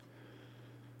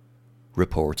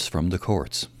Reports from the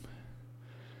courts.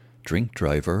 Drink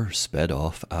driver sped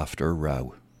off after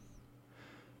row.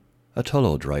 A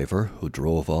Tullow driver who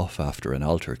drove off after an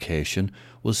altercation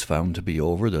was found to be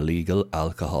over the legal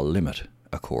alcohol limit,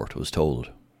 a court was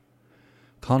told.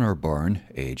 Conor Byrne,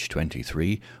 aged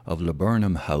 23, of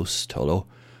Laburnum House, Tullow,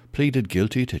 pleaded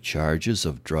guilty to charges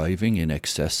of driving in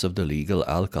excess of the legal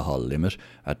alcohol limit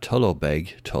at Tullow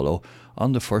Beg, Tullow,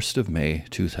 on the 1st of May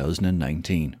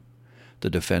 2019. The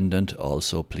defendant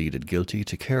also pleaded guilty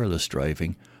to careless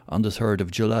driving on the 3rd of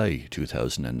July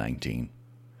 2019.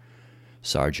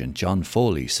 Sergeant John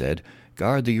Foley said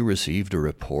Gardaí received a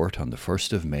report on the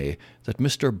 1st of May that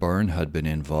Mr. Byrne had been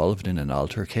involved in an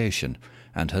altercation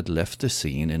and had left the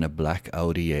scene in a black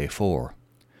Audi A4.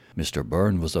 Mr.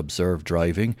 Byrne was observed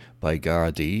driving by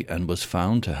Gardaí and was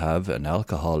found to have an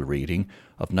alcohol reading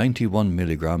of 91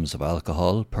 milligrams of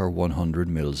alcohol per 100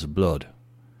 mils of blood.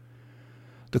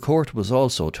 The court was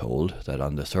also told that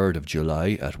on the 3rd of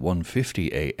July at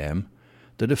 1:50 a.m,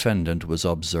 the defendant was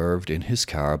observed in his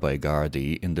car by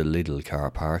Gardaí in the Lidl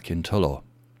car park in Tullow.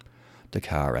 The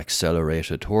car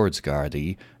accelerated towards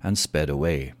Gardaí and sped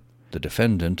away. The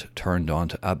defendant turned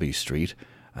onto Abbey Street,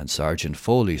 and Sergeant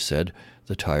Foley said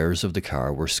the tyres of the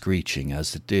car were screeching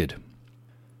as it did.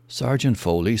 Sergeant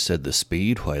Foley said the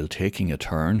speed while taking a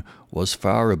turn was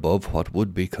far above what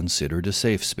would be considered a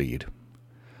safe speed.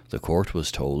 The court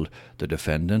was told the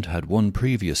defendant had one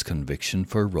previous conviction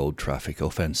for road traffic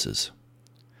offences.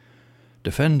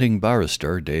 Defending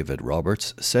barrister David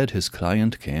Roberts said his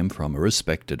client came from a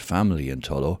respected family in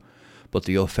Tullow, but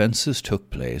the offences took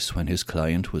place when his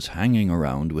client was hanging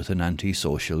around with an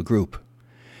antisocial group.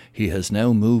 He has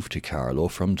now moved to Carlow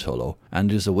from Tullow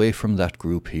and is away from that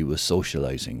group he was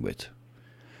socialising with.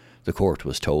 The court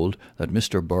was told that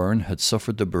Mr. Byrne had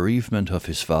suffered the bereavement of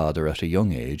his father at a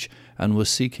young age and was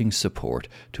seeking support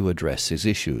to address his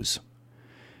issues.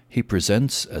 He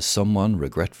presents as someone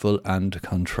regretful and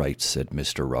contrite, said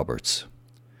Mr. Roberts.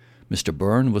 Mr.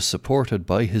 Byrne was supported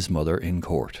by his mother in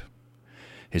court.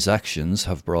 His actions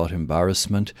have brought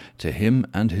embarrassment to him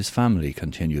and his family,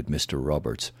 continued Mr.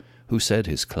 Roberts, who said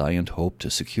his client hoped to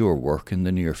secure work in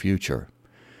the near future.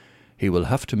 He will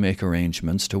have to make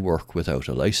arrangements to work without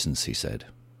a licence, he said.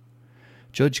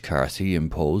 Judge Carthy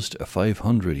imposed a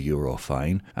 €500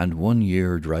 fine and 1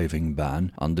 year driving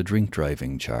ban on the drink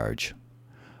driving charge.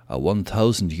 A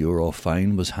 €1,000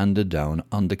 fine was handed down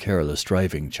on the careless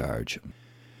driving charge.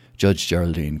 Judge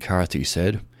Geraldine Carthy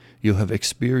said, "You have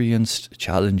experienced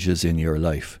challenges in your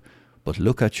life, but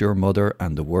look at your mother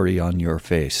and the worry on your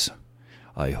face.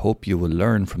 I hope you will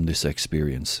learn from this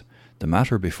experience. The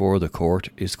matter before the court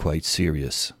is quite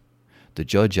serious." The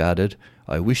judge added,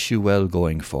 "I wish you well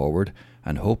going forward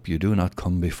and hope you do not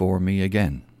come before me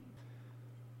again."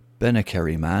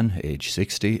 Bennakerry man, age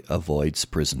 60, avoids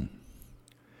prison.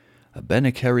 A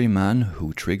Bennakerry man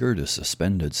who triggered a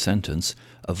suspended sentence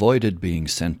avoided being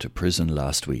sent to prison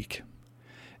last week.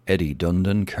 Eddie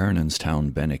Dundon,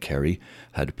 Kernanstown, Bennakerry,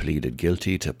 had pleaded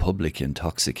guilty to public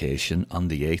intoxication on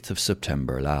the 8th of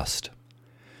September last.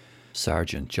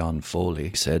 Sergeant John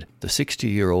Foley said the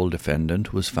 60-year-old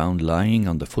defendant was found lying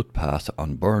on the footpath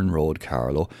on Byrne Road,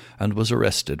 Carlow, and was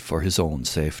arrested for his own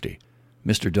safety.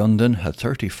 Mr. Dundon had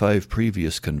 35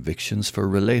 previous convictions for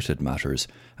related matters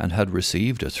and had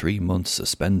received a 3-month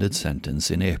suspended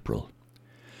sentence in April.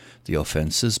 The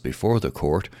offences before the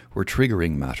court were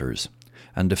triggering matters,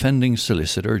 and defending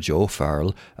solicitor Joe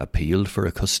Farrell appealed for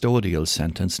a custodial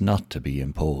sentence not to be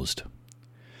imposed.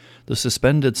 The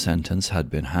suspended sentence had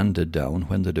been handed down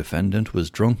when the defendant was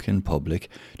drunk in public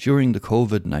during the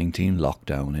COVID-19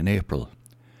 lockdown in April.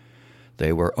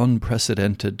 They were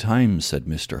unprecedented times, said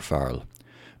Mr. Farrell.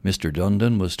 Mr.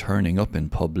 Dundon was turning up in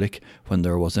public when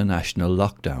there was a national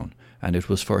lockdown, and it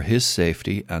was for his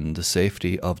safety and the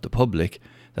safety of the public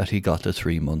that he got the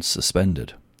 3 months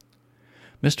suspended.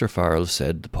 Mr. Farrell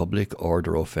said the public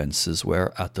order offences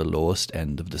were at the lowest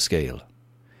end of the scale.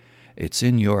 It's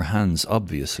in your hands,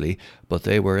 obviously, but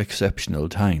they were exceptional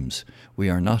times. We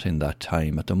are not in that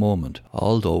time at the moment,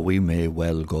 although we may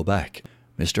well go back.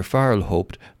 Mr. Farrell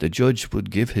hoped the judge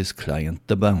would give his client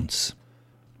the bounce.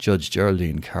 Judge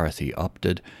Geraldine Carthy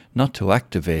opted not to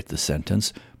activate the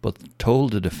sentence, but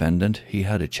told the defendant he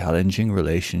had a challenging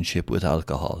relationship with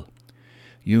alcohol.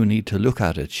 "You need to look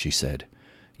at it," she said.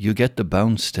 "You get the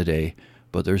bounce today,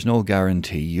 but there's no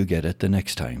guarantee you get it the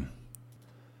next time."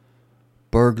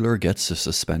 Burglar gets a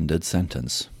suspended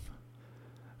sentence.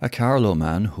 A Carlow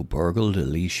man who burgled a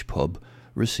Laois pub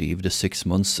received a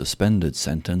 6-month suspended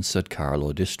sentence at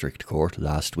Carlow District Court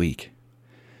last week.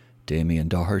 Damien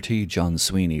Doherty, John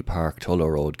Sweeney Park,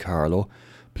 Tullow Road, Carlow,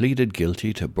 pleaded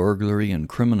guilty to burglary and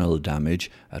criminal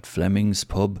damage at Fleming's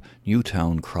Pub,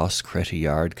 Newtown Cross, Cretty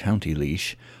Yard, County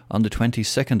Laois, on the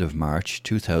 22nd of March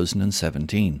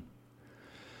 2017.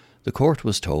 The court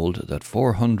was told that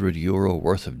 €400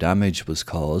 worth of damage was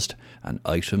caused and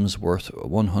items worth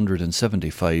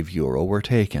 €175 were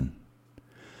taken.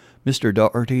 Mr.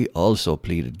 Doherty also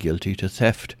pleaded guilty to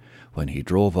theft when he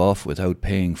drove off without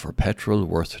paying for petrol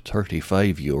worth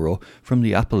 €35 from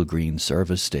the Applegreen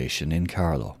service station in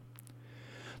Carlow.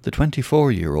 The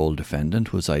 24-year-old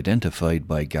defendant was identified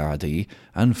by Gardaí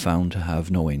and found to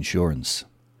have no insurance.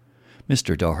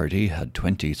 Mr. Doherty had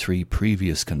 23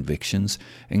 previous convictions,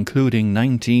 including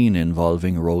 19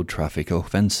 involving road traffic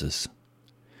offences.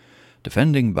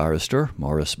 Defending barrister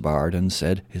Maurice Barden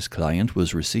said his client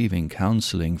was receiving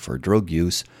counselling for drug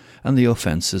use and the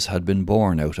offences had been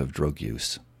born out of drug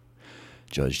use.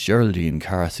 Judge Geraldine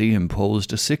Carthy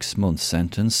imposed a 6-month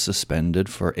sentence suspended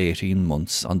for 18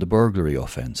 months on the burglary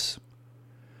offence.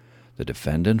 The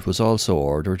defendant was also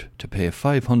ordered to pay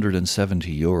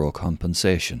 €570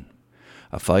 compensation.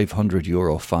 A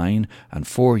 €500 fine and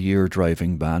 4-year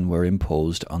driving ban were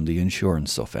imposed on the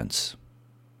insurance offence.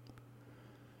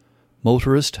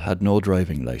 Motorist had no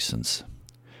driving licence.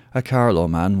 A Carlow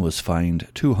man was fined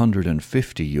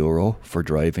 €250 for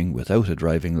driving without a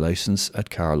driving licence at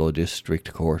Carlow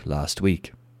District Court last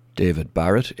week. David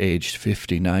Barrett, aged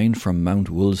 59, from Mount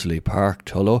Wolseley Park,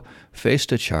 Tullow,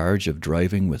 faced a charge of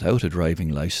driving without a driving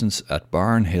licence at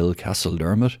Barnhill,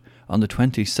 Castledermot, on the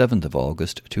 27th of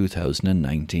August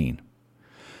 2019.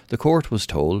 The court was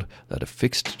told that a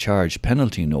fixed charge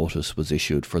penalty notice was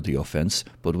issued for the offence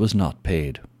but was not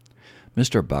paid.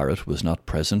 Mr. Barrett was not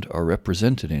present or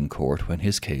represented in court when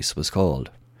his case was called.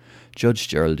 Judge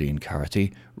Geraldine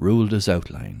Carthy ruled as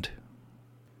outlined.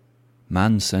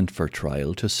 Man sent for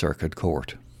trial to Circuit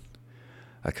Court.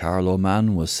 A Carlow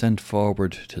man was sent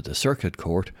forward to the Circuit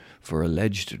Court for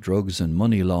alleged drugs and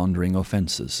money laundering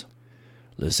offences.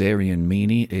 Lazarian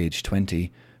Meany, aged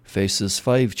 20, faces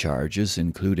 5 charges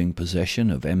including possession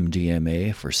of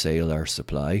MDMA for sale or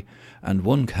supply and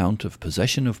 1 count of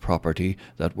possession of property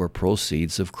that were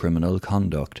proceeds of criminal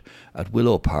conduct at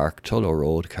Willow Park, Tullow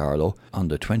Road, Carlow on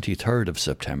the 23rd of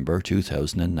September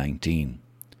 2019.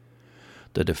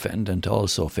 The defendant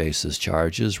also faces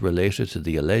charges related to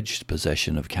the alleged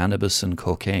possession of cannabis and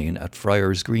cocaine at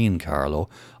Friars Green, Carlow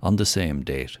on the same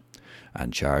date,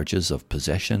 and charges of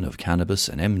possession of cannabis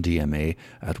and MDMA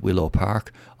at Willow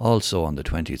Park, also on the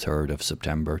 23rd of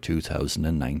September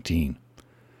 2019.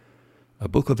 A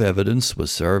book of evidence was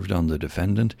served on the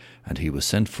defendant and he was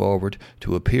sent forward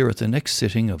to appear at the next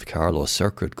sitting of Carlow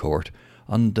Circuit Court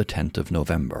on the 10th of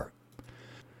November.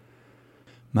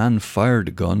 Man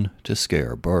fired gun to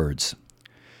scare birds.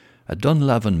 A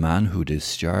Dunlavin man who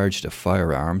discharged a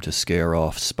firearm to scare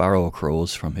off sparrow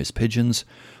crows from his pigeons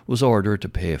was ordered to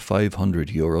pay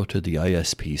 €500 to the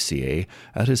ISPCA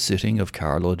at a sitting of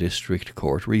Carlow District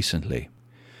Court recently.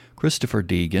 Christopher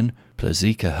Deegan,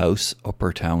 Plazica House,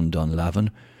 Upper Town,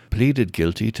 Dunlavin, pleaded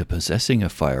guilty to possessing a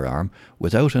firearm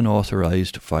without an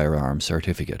authorised firearm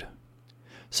certificate.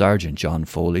 Sergeant John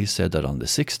Foley said that on the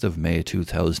 6th of May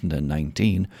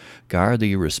 2019,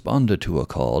 Gardaí responded to a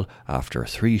call after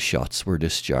 3 shots were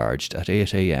discharged at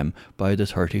 8 a.m. by the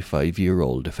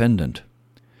 35-year-old defendant.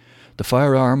 The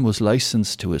firearm was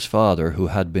licensed to his father, who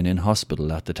had been in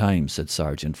hospital at the time, said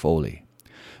Sergeant Foley.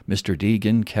 Mr.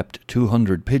 Deegan kept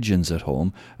 200 pigeons at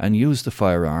home and used the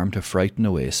firearm to frighten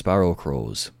away sparrow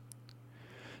crows.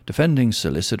 Defending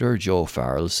solicitor Joe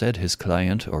Farrell said his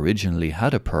client originally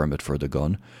had a permit for the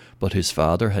gun, but his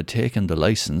father had taken the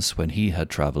licence when he had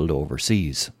travelled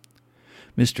overseas.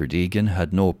 Mr. Deegan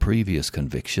had no previous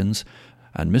convictions,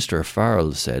 and Mr.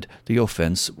 Farrell said the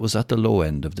offence was at the low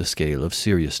end of the scale of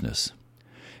seriousness.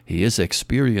 He is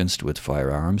experienced with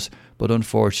firearms, but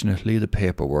unfortunately the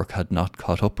paperwork had not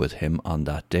caught up with him on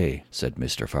that day, said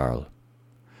Mr. Farrell.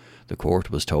 The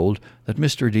court was told that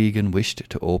Mr. Deegan wished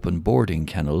to open boarding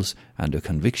kennels and a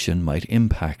conviction might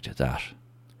impact that.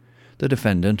 The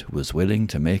defendant was willing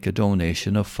to make a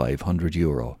donation of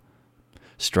 €500.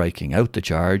 Striking out the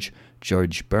charge,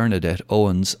 Judge Bernadette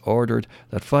Owens ordered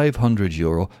that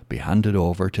 €500 be handed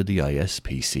over to the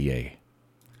ISPCA.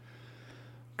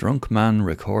 Drunk man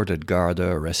recorded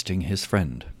Garda arresting his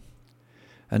friend.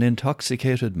 An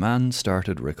intoxicated man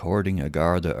started recording a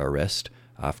Garda arrest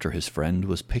after his friend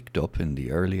was picked up in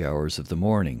the early hours of the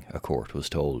morning, a court was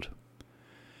told.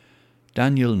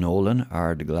 Daniel Nolan,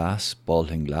 Ardglass,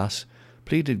 Baltinglass,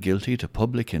 pleaded guilty to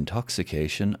public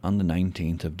intoxication on the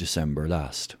 19th of December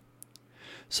last.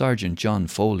 Sergeant John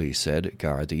Foley said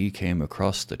Gardaí came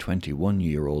across the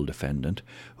 21-year-old defendant,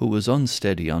 who was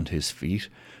unsteady on his feet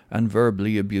and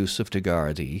verbally abusive to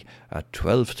Gardaí at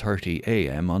 12:30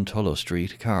 a.m. on Tullow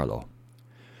Street, Carlow.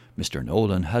 Mr.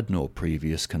 Nolan had no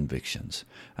previous convictions,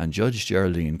 and Judge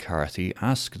Geraldine Carthy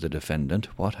asked the defendant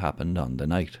what happened on the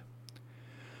night.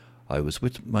 "I was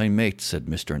with my mate," said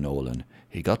Mr. Nolan.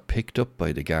 "He got picked up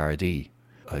by the Gardaí.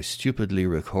 I stupidly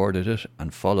recorded it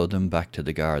and followed them back to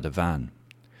the Garda van."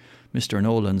 Mr.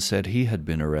 Nolan said he had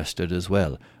been arrested as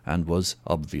well and was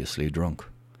obviously drunk.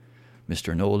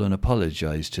 Mr. Nolan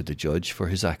apologised to the judge for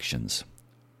his actions.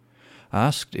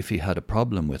 Asked if he had a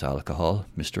problem with alcohol,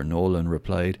 Mr. Nolan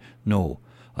replied, "No,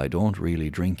 I don't really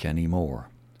drink any more."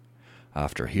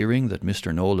 After hearing that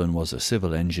Mr. Nolan was a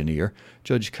civil engineer,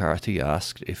 Judge Carthy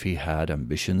asked if he had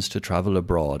ambitions to travel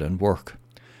abroad and work.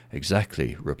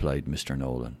 "Exactly," replied Mr.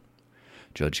 Nolan.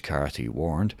 Judge Carthy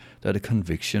warned that a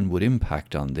conviction would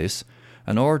impact on this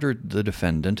and ordered the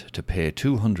defendant to pay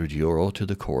 €200 to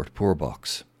the court poor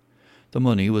box. The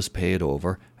money was paid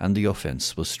over and the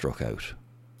offence was struck out.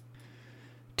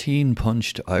 Teen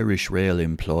punched Irish Rail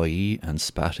employee and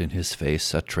spat in his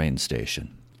face at train station.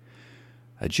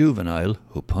 A juvenile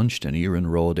who punched an Erin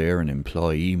Road Éireann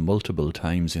employee multiple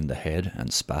times in the head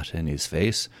and spat in his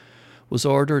face was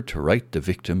ordered to write the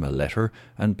victim a letter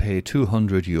and pay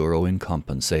 €200 in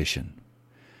compensation.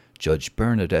 Judge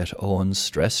Bernadette Owens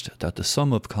stressed that the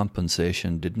sum of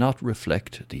compensation did not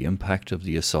reflect the impact of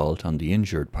the assault on the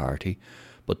injured party,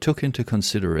 but took into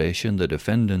consideration the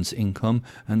defendant's income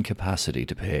and capacity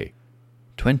to pay.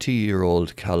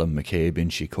 20-year-old Callum McCabe in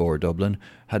Inchicore, Dublin,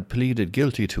 had pleaded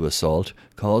guilty to assault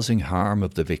causing harm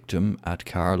of the victim at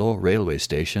Carlow railway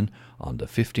station on the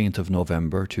 15th of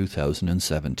November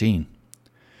 2017.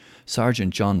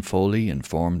 Sergeant John Foley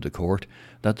informed the court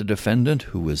that the defendant,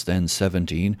 who was then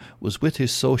 17, was with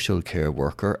his social care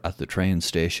worker at the train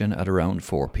station at around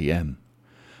 4 p.m.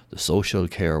 The social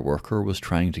care worker was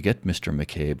trying to get Mr.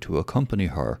 McCabe to accompany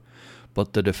her,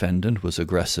 but the defendant was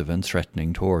aggressive and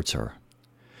threatening towards her.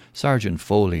 Sergeant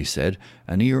Foley said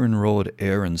an Erin Road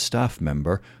Éireann staff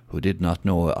member, who did not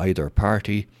know either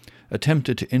party,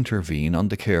 attempted to intervene on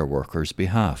the care worker's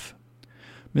behalf.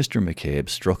 Mr. McCabe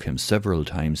struck him several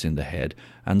times in the head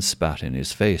and spat in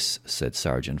his face, said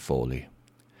Sergeant Foley.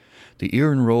 The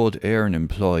Erin Road Éireann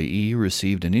employee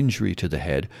received an injury to the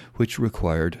head which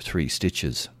required 3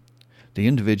 stitches. The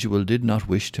individual did not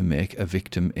wish to make a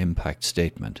victim impact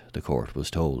statement, the court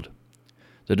was told.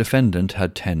 The defendant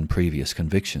had 10 previous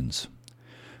convictions.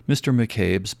 Mr.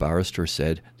 McCabe's barrister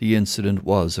said the incident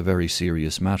was a very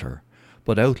serious matter,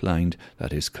 but outlined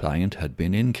that his client had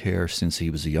been in care since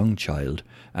he was a young child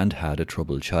and had a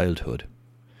troubled childhood.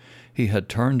 He had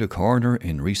turned a corner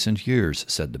in recent years,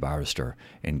 said the barrister,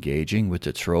 engaging with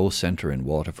the Throw Centre in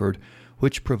Waterford,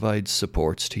 which provides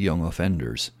supports to young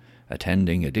offenders,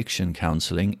 attending addiction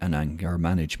counselling and anger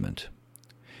management.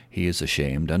 He is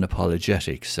ashamed and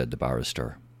apologetic, said the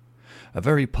barrister. A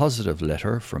very positive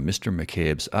letter from Mr.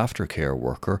 McCabe's aftercare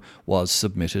worker was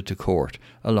submitted to court,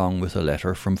 along with a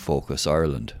letter from Focus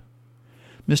Ireland.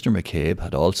 Mr. McCabe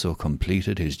had also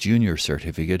completed his junior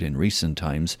certificate in recent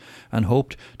times and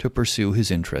hoped to pursue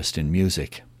his interest in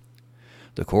music.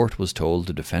 The court was told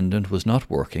the defendant was not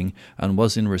working and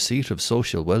was in receipt of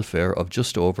social welfare of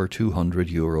just over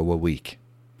 €200 a week.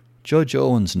 Judge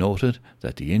Owens noted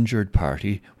that the injured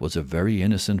party was a very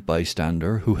innocent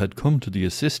bystander who had come to the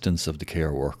assistance of the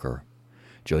care worker.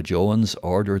 Judge Owens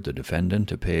ordered the defendant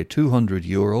to pay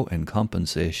 €200 in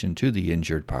compensation to the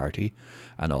injured party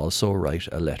and also write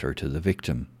a letter to the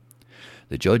victim.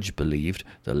 The judge believed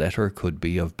the letter could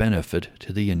be of benefit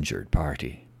to the injured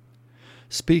party.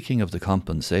 Speaking of the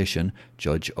compensation,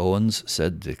 Judge Owens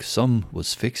said the sum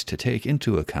was fixed to take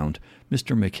into account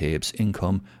Mr. McCabe's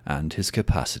income and his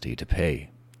capacity to pay.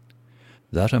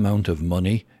 That amount of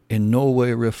money in no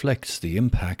way reflects the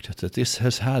impact that this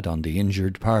has had on the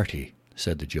injured party,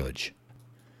 said the judge.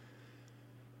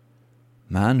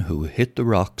 Man who hit the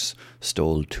rocks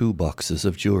stole 2 boxes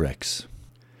of Durex.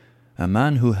 A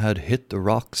man who had hit the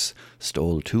rocks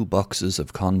stole 2 boxes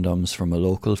of condoms from a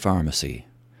local pharmacy.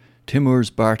 Timur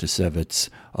Bartasevich,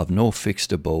 of no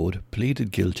fixed abode,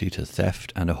 pleaded guilty to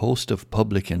theft and a host of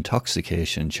public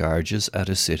intoxication charges at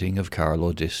a sitting of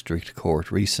Carlow District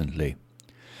Court recently.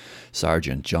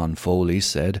 Sergeant John Foley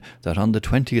said that on the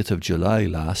 20th of July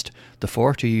last, the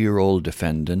 40-year-old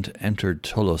defendant entered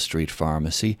Tullow Street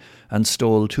Pharmacy and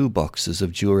stole 2 boxes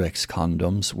of Durex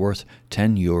condoms worth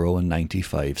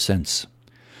 €10.95.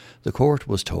 The court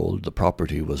was told the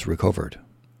property was recovered.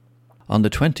 On the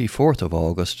 24th of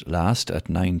August last at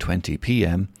 9:20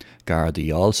 p.m,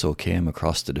 Gardaí also came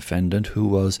across the defendant, who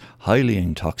was highly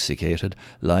intoxicated,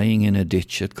 lying in a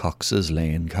ditch at Cox's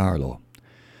Lane, Carlow.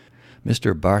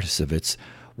 Mr. Bartosewicz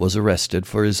was arrested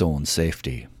for his own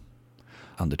safety.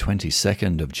 On the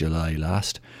 22nd of July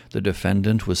last, the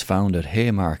defendant was found at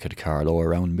Haymarket, Carlow,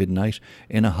 around midnight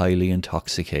in a highly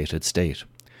intoxicated state.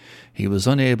 He was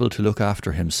unable to look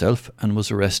after himself and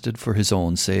was arrested for his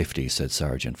own safety, said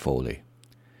Sergeant Foley.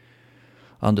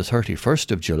 On the 31st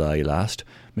of July last,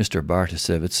 Mr.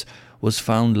 Bartosewicz was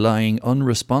found lying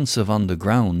unresponsive on the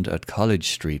ground at College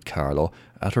Street, Carlow,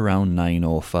 at around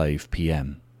 9:05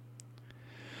 p.m.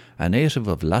 A native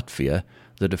of Latvia,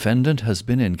 the defendant has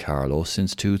been in Carlow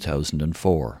since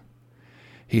 2004.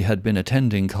 He had been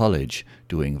attending college,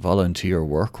 doing volunteer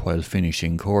work while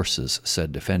finishing courses,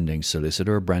 said defending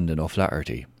solicitor Brendan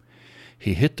O'Flaherty.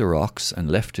 He hit the rocks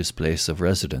and left his place of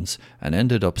residence and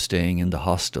ended up staying in the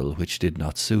hostel, which did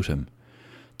not suit him.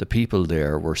 The people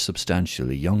there were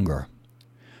substantially younger.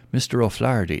 Mr.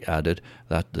 O'Flaherty added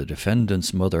that the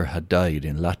defendant's mother had died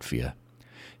in Latvia.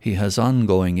 He has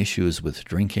ongoing issues with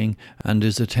drinking and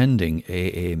is attending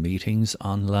AA meetings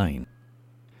online.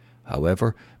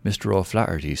 However, Mr.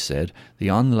 O'Flaherty said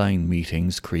the online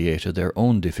meetings created their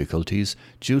own difficulties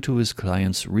due to his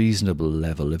client's reasonable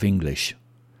level of English.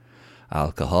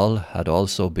 Alcohol had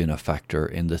also been a factor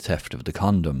in the theft of the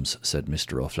condoms, said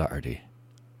Mr. O'Flaherty.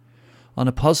 On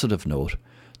a positive note,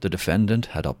 the defendant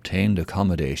had obtained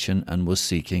accommodation and was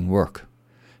seeking work.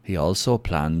 He also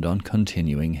planned on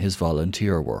continuing his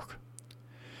volunteer work.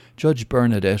 Judge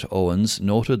Bernadette Owens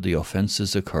noted the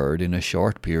offences occurred in a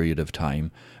short period of time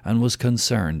and was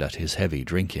concerned at his heavy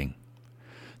drinking.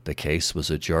 The case was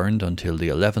adjourned until the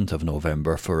 11th of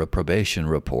November for a probation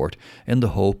report in the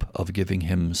hope of giving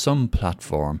him some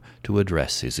platform to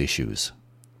address his issues.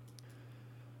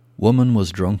 Woman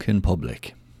was drunk in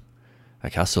public. A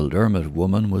Castledermot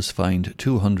woman was fined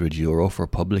 €200 for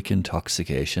public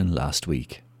intoxication last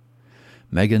week.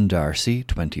 Megan Darcy,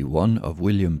 21, of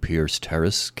William Pierce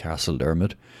Terrace,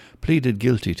 Castledermot, pleaded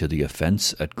guilty to the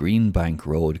offence at Greenbank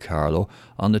Road, Carlow,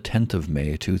 on the 10th of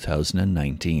May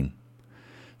 2019.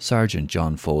 Sergeant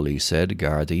John Foley said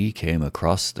Gardaí came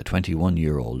across the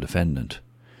 21-year-old defendant.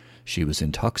 She was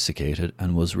intoxicated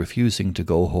and was refusing to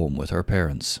go home with her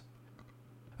parents.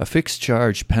 A fixed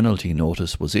charge penalty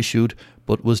notice was issued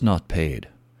but was not paid.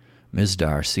 Ms.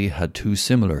 Darcy had 2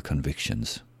 similar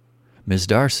convictions. Ms.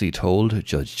 Darcy told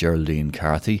Judge Geraldine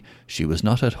Carthy she was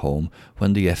not at home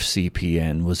when the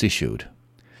FCPN was issued.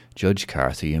 Judge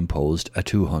Carthy imposed a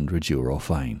 €200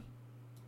 fine.